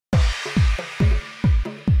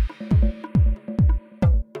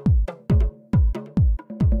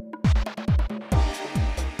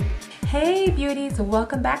Hey beauties,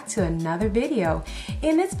 welcome back to another video.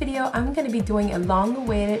 In this video, I'm going to be doing a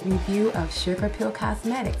long-awaited review of Sugarpill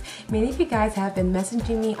Cosmetics. Many of you guys have been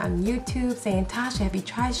messaging me on YouTube saying, Tasha, have you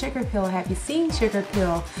tried Sugarpill? Have you seen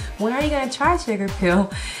Sugarpill? When are you going to try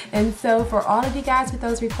Sugarpill? And so for all of you guys with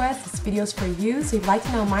those requests, this video is for you. So if you'd like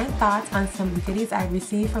to know my thoughts on some goodies I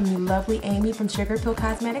received from the lovely Amy from Sugarpill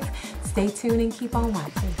Cosmetics, stay tuned and keep on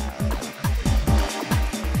watching.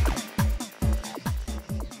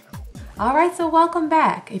 Alright, so welcome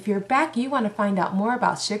back. If you're back, you want to find out more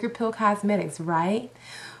about Sugarpill Cosmetics, right?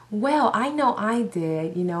 Well, I know I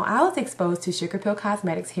did. You know, I was exposed to Sugarpill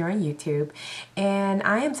Cosmetics here on YouTube, and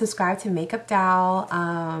I am subscribed to Makeup Doll,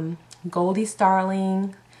 Goldie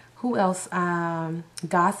Starling, who else?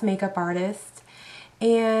 Goss Makeup Artist,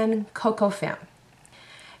 and Coco Femme.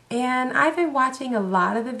 And I've been watching a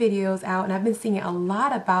lot of the videos out, and I've been seeing a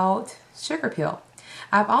lot about Sugarpill.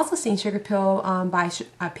 I've also seen Sugarpill by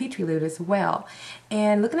Petri Loot as well.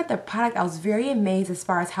 And looking at the product, I was very amazed as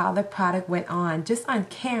far as how the product went on, just on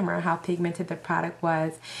camera, how pigmented the product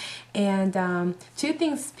was. And two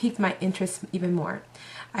things piqued my interest even more.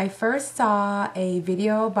 I first saw a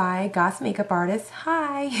video by Goss Makeup Artist,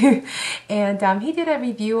 hi, and he did a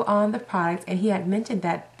review on the products, and he had mentioned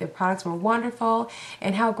that the products were wonderful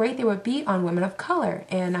and how great they would be on women of color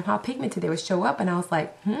and how pigmented they would show up, and I was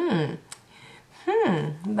like,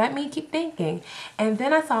 let me keep thinking. And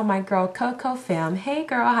then I saw my girl Coco Femme. Hey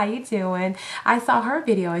girl, how you doing? I saw her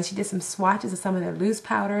video and she did some swatches of some of the loose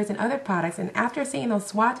powders and other products, and after seeing those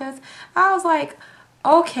swatches, I was like,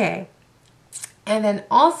 okay. And then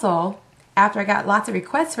also, after I got lots of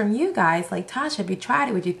requests from you guys, like, Tasha, have you tried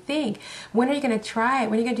it? What'd you think? When are you going to try it?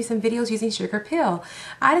 When are you going to do some videos using Sugarpill?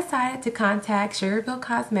 I decided to contact Sugarpill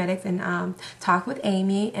Cosmetics and talk with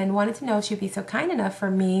Amy, and wanted to know if she'd be so kind enough for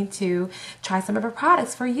me to try some of her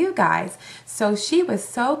products for you guys. So she was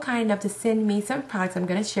so kind enough to send me some products I'm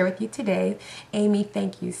going to share with you today. Amy,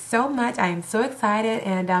 thank you so much. I am so excited,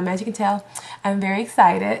 and as you can tell, I'm very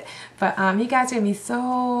excited. But you guys are going to be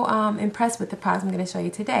so impressed with the products I'm going to show you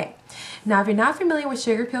today. Now, if you're not familiar with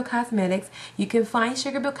Sugarpill Cosmetics, you can find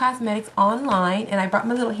Sugarpill Cosmetics online, and I brought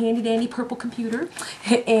my little handy-dandy purple computer,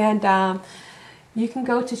 and you can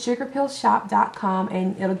go to sugarpillshop.com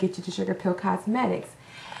and it'll get you to Sugarpill Cosmetics.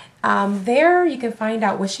 There you can find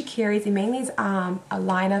out what she carries. It mainly is a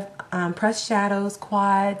line of pressed shadows,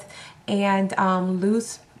 quads, and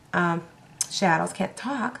loose shadows. Can't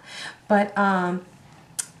talk, but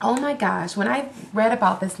oh my gosh, when I read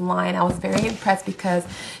about this line, I was very impressed because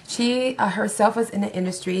she herself was in the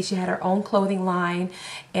industry. She had her own clothing line,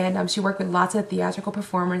 and she worked with lots of theatrical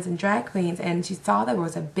performers and drag queens, and she saw there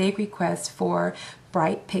was a big request for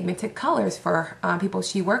bright pigmented colors for people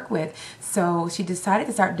she worked with. So she decided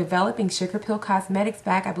to start developing Sugarpill Cosmetics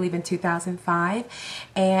back, I believe, in 2005.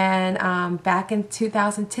 And back in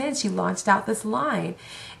 2010, she launched out this line.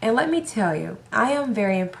 And let me tell you, I am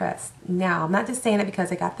very impressed. Now, I'm not just saying it because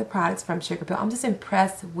I got the products from Sugarpill. I'm just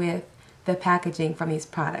impressed with the packaging from these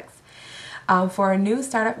products. For a new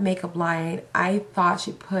startup makeup line, I felt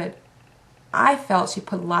she put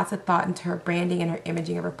lots of thought into her branding and her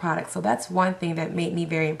imaging of her products. So that's one thing that made me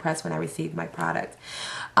very impressed when I received my product.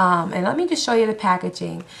 And let me just show you the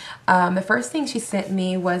packaging. The first thing she sent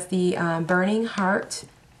me was the Burning Heart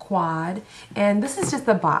Quad. And this is just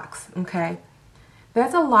the box, okay?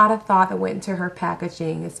 There's a lot of thought that went into her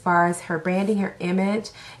packaging as far as her branding, her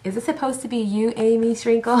image. Is this supposed to be you, Amy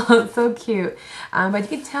Shrinkle? So cute. But you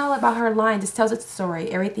can tell about her line, just tells its story.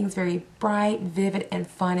 Everything's very bright, vivid, and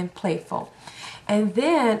fun and playful. And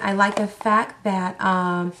then I like the fact that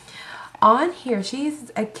on here,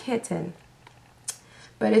 she's a kitten.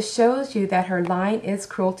 But it shows you that her line is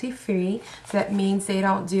cruelty-free. So that means they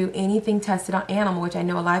don't do anything tested on animal, which I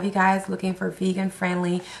know a lot of you guys are looking for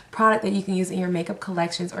vegan-friendly product that you can use in your makeup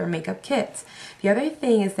collections or makeup kits. The other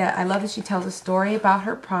thing is that I love that she tells a story about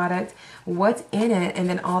her product, what's in it, and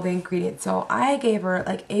then all the ingredients. So I gave her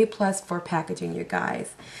like A+ for packaging, you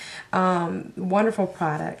guys. Wonderful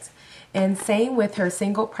product. And same with her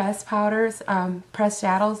single press powders, pressed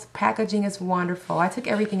shadows. Packaging is wonderful. I took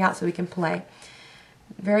everything out so we can play.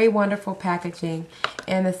 Very wonderful packaging.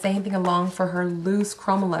 And the same thing along for her loose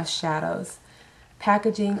Chromolux shadows.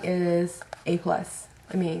 Packaging is A+.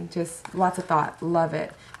 I mean, just lots of thought. Love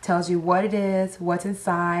it. Tells you what it is, what's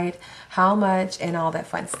inside, how much, and all that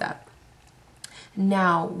fun stuff.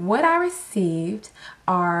 Now, what I received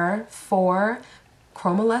are 4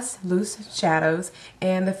 Chromolux loose shadows,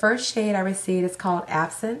 and the first shade I received is called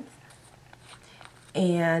Absinthe.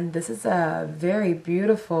 And this is a very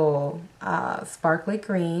beautiful sparkly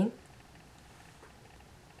green.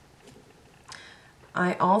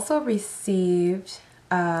 I also received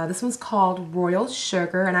This one's called Royal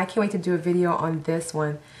Sugar, and I can't wait to do a video on this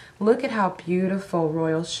one. Look at how beautiful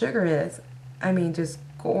Royal Sugar is. I mean, just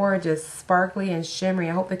gorgeous, sparkly and shimmery.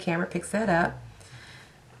 I hope the camera picks that up.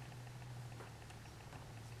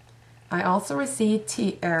 I also received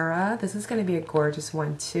Tiara. This is going to be a gorgeous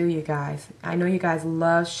one too, you guys. I know you guys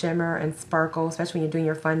love shimmer and sparkle, especially when you're doing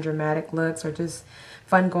your fun dramatic looks or just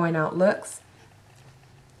fun going out looks.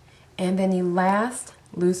 And then the last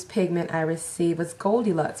loose pigment I received was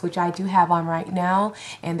Goldilux, which I do have on right now,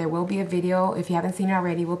 and there will be a video, if you haven't seen it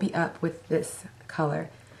already, will be up with this color.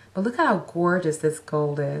 But look how gorgeous this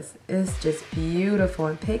gold is. It's just beautiful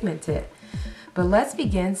and pigmented. But let's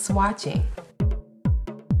begin swatching.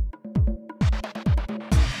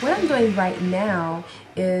 What I'm doing right now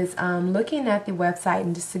is looking at the website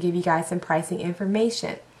and just to give you guys some pricing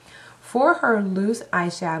information. For her loose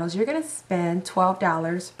eyeshadows, you're going to spend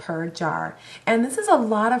 $12 per jar. And this is a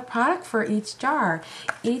lot of product for each jar.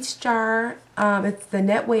 Each jar, the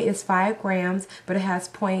net weight is 5 grams, but it has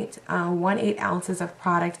 0.18 ounces of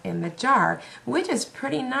product in the jar, which is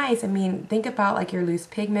pretty nice. I mean, think about like your loose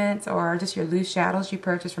pigments or just your loose shadows you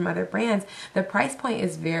purchase from other brands. The price point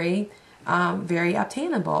is very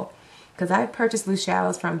obtainable. Because I've purchased loose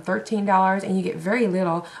shadows from $13 and you get very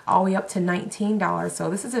little all the way up to $19.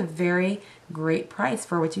 So this is a very great price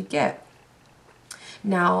for what you get.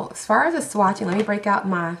 Now, as far as the swatching, let me break out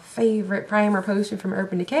my favorite primer potion from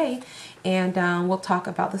Urban Decay, and we'll talk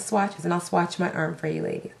about the swatches, and I'll swatch my arm for you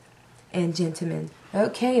ladies and gentlemen.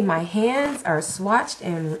 Okay, my hands are swatched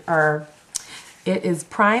and it is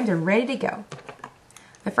primed and ready to go.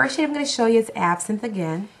 The first shade I'm going to show you is Absinthe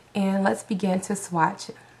again, and let's begin to swatch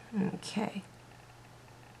it. Okay.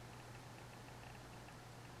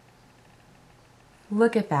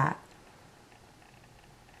 Look at that.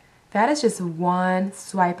 That is just one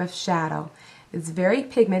swipe of shadow. It's very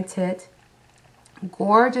pigmented,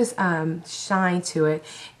 gorgeous shine to it,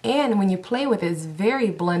 and when you play with it, it's very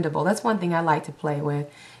blendable. That's one thing I like to play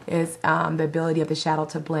with, is the ability of the shadow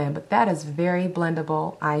to blend. But that is very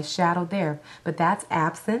blendable eyeshadow there. But that's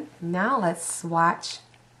Absinthe. Now let's swatch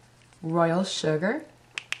Royal Sugar.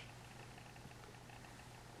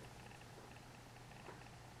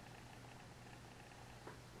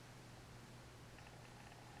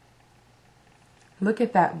 Look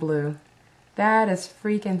at that blue. That is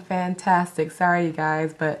freaking fantastic. Sorry, you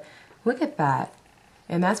guys, but look at that.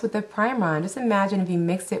 And that's with the primer on. Just imagine if you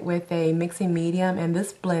mixed it with a mixing medium, and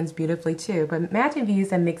this blends beautifully too. But imagine if you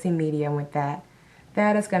use a mixing medium with that.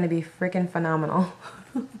 That is going to be freaking phenomenal.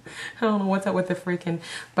 I don't know what's up with the freaking,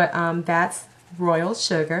 but that's Royal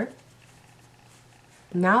Sugar.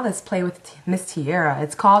 Now let's play with Miss Tiara.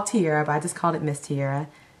 It's called Tiara, but I just called it Miss Tiara.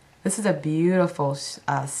 This is a beautiful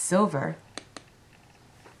silver.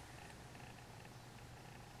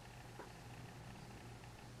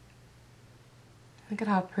 Look at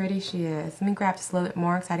how pretty she is. Let me grab just a little bit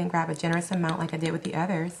more because I didn't grab a generous amount like I did with the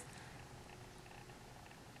others.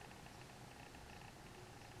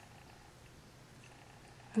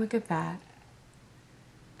 Look at that.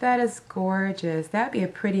 That is gorgeous. That would be a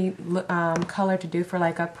pretty color to do for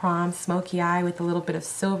like a prom smoky eye with a little bit of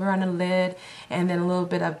silver on the lid and then a little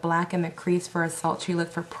bit of black in the crease for a sultry look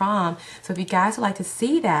for prom. So if you guys would like to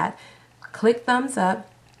see that, click thumbs up.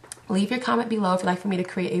 Leave your comment below if you'd like for me to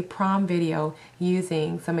create a prom video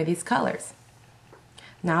using some of these colors.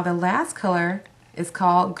 Now the last color is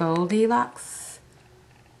called Goldilux.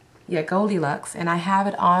 Yeah, Goldilux, and I have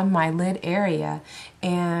it on my lid area,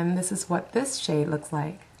 and this is what this shade looks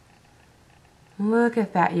like. Look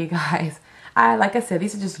at that, you guys. Like I said,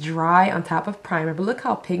 these are just dry on top of primer, but look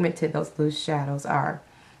how pigmented those loose shadows are.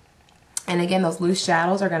 And again, those loose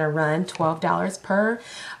shadows are going to run $12 per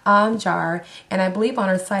jar. And I believe on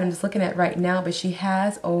her site, I'm just looking at it right now, but she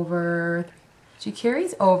carries over,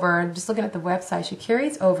 just looking at the website, she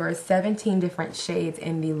carries over 17 different shades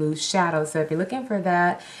in the loose shadows. So if you're looking for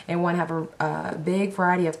that and want to have a big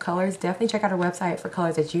variety of colors, definitely check out her website for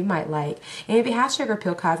colors that you might like. And if you have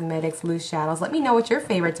Sugarpill Cosmetics loose shadows, let me know what your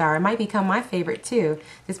favorites are. It might become my favorite too,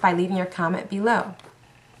 just by leaving your comment below.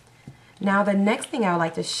 Now the next thing I would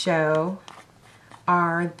like to show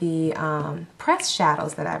are the pressed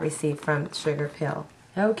shadows that I received from Sugarpill.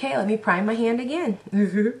 Okay, let me prime my hand again.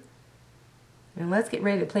 And let's get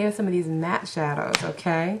ready to play with some of these matte shadows,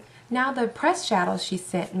 okay? Now the pressed shadows she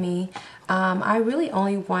sent me, I really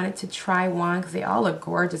only wanted to try one because they all look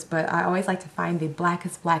gorgeous, but I always like to find the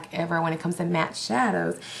blackest black ever when it comes to matte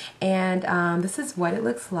shadows. And this is what it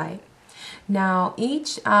looks like. Now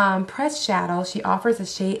each pressed shadow, she offers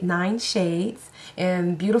a 9 shades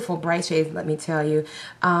and beautiful bright shades, let me tell you.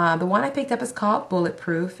 The one I picked up is called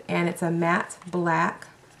Bulletproof, and it's a matte black.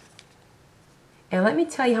 And let me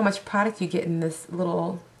tell you how much product you get in this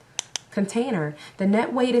little container. The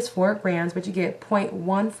net weight is 4 grams, but you get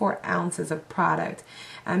 0.14 ounces of product.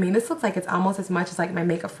 I mean, this looks like it's almost as much as like my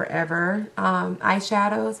Makeup Forever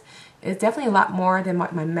eyeshadows. It's definitely a lot more than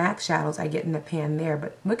what my MAC shadows I get in the pan there,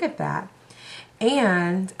 but look at that.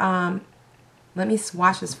 And let me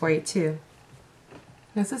swatch this for you too.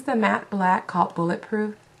 This is the matte black called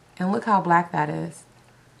Bulletproof, and look how black that is.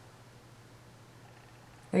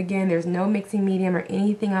 Again, there's no mixing medium or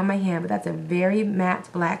anything on my hand, but that's a very matte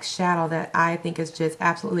black shadow that I think is just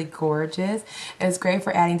absolutely gorgeous. It's great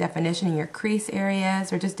for adding definition in your crease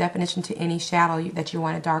areas or just definition to any shadow that you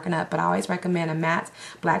want to darken up. But I always recommend a matte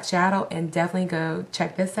black shadow, and definitely go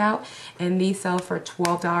check this out. And these sell for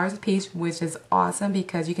 $12 a piece, which is awesome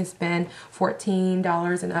because you can spend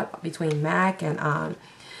 $14 and up between MAC and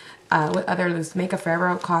with other loose Makeup Forever,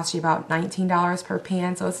 it costs you about $19 per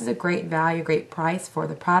pan. So this is a great value, great price for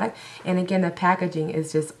the product. And again, the packaging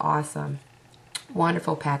is just awesome.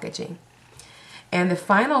 Wonderful packaging. And the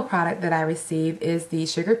final product that I received is the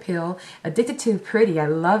Sugarpill Addicted to Pretty. I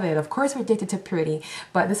love it. Of course we're addicted to pretty,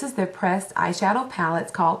 but this is the pressed eyeshadow palette.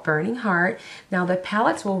 It's called Burning Heart. Now the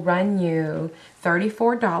palettes will run you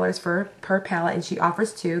 $34 per palette, and she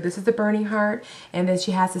offers 2. This is the Burning Heart, and then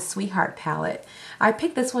she has the Sweetheart palette. I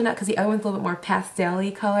picked this one up because the other one's a little bit more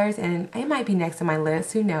pastel-y colors, and it might be next on my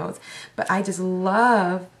list, who knows. But I just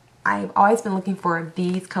love, I've always been looking for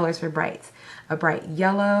these colors for brights. A bright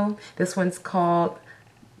yellow. This one's called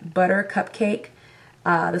Butter Cupcake.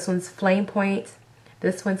 This one's Flame Point.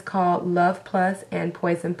 This one's called Love Plus and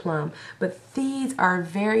Poison Plum. But these are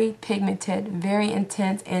very pigmented, very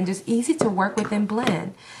intense, and just easy to work with and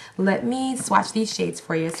blend. Let me swatch these shades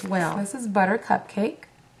for you as well. This is Butter Cupcake.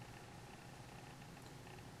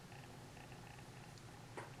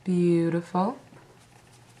 Beautiful.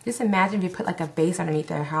 Just imagine if you put like a base underneath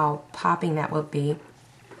there, how popping that would be.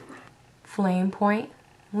 Flame Point.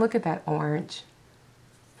 Look at that orange.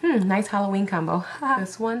 Nice Halloween combo.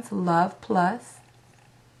 This one's Love Plus.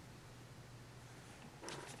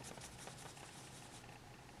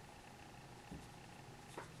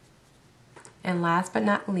 And last but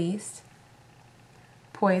not least,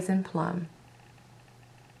 Poison Plum.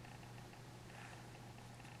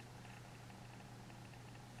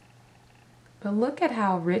 But look at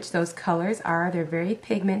how rich those colors are. They're very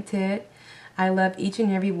pigmented. I love each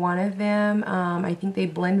and every one of them. I think they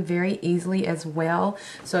blend very easily as well.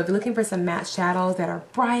 So if you're looking for some matte shadows that are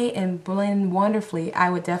bright and blend wonderfully,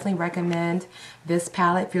 I would definitely recommend this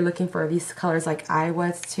palette if you're looking for these colors like I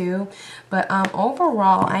was too. But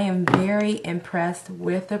overall, I am very impressed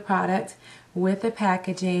with the product, with the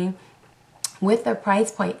packaging, with the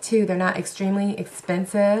price point too. They're not extremely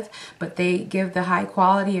expensive, but they give the high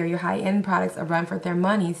quality or your high-end products a run for their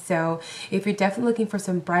money. So if you're definitely looking for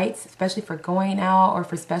some brights, especially for going out or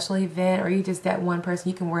for special event, or you just that one person,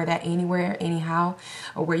 you can wear that anywhere, anyhow,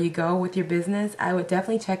 or where you go with your business, I would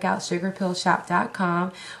definitely check out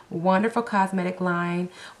sugarpillshop.com. Wonderful cosmetic line,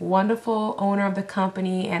 wonderful owner of the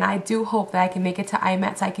company, and I do hope that I can make it to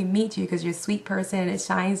IMAT so I can meet you, because you're a sweet person and it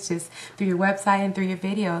shines just through your website and through your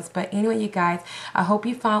videos. But anyway, you guys, I hope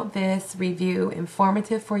you found this review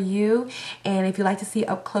informative for you, and if you'd like to see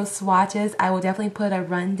up-close swatches, I will definitely put a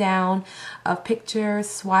rundown of pictures,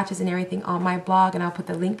 swatches, and everything on my blog, and I'll put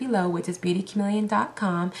the link below, which is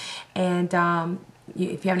beautychameleon.com. And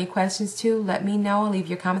if you have any questions too, let me know. Leave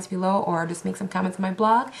your comments below, or just make some comments on my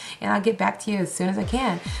blog, and I'll get back to you as soon as I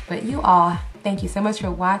can. But you all, thank you so much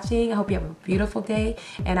for watching. I hope you have a beautiful day,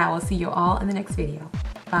 and I will see you all in the next video.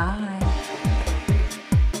 Bye.